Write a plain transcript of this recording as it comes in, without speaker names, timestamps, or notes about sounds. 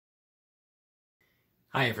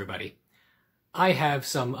Hi everybody. I have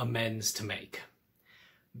some amends to make.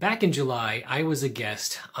 Back in July, I was a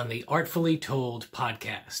guest on the Artfully Told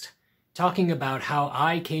podcast, talking about how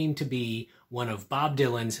I came to be one of Bob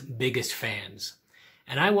Dylan's biggest fans.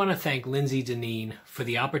 And I want to thank Lindsey Dinneen for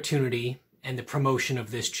the opportunity and the promotion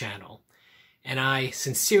of this channel. And I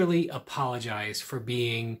sincerely apologize for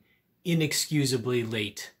being inexcusably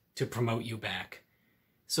late to promote you back.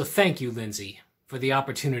 So thank you, Lindsey, for the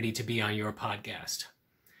opportunity to be on your podcast.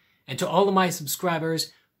 And to all of my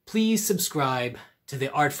subscribers, please subscribe to the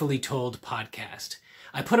Artfully Told podcast.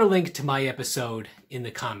 I put a link to my episode in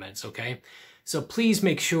the comments, okay? So please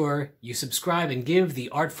make sure you subscribe and give the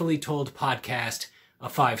Artfully Told podcast a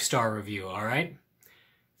 5-star review, all right?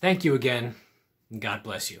 Thank you again, and God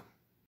bless you.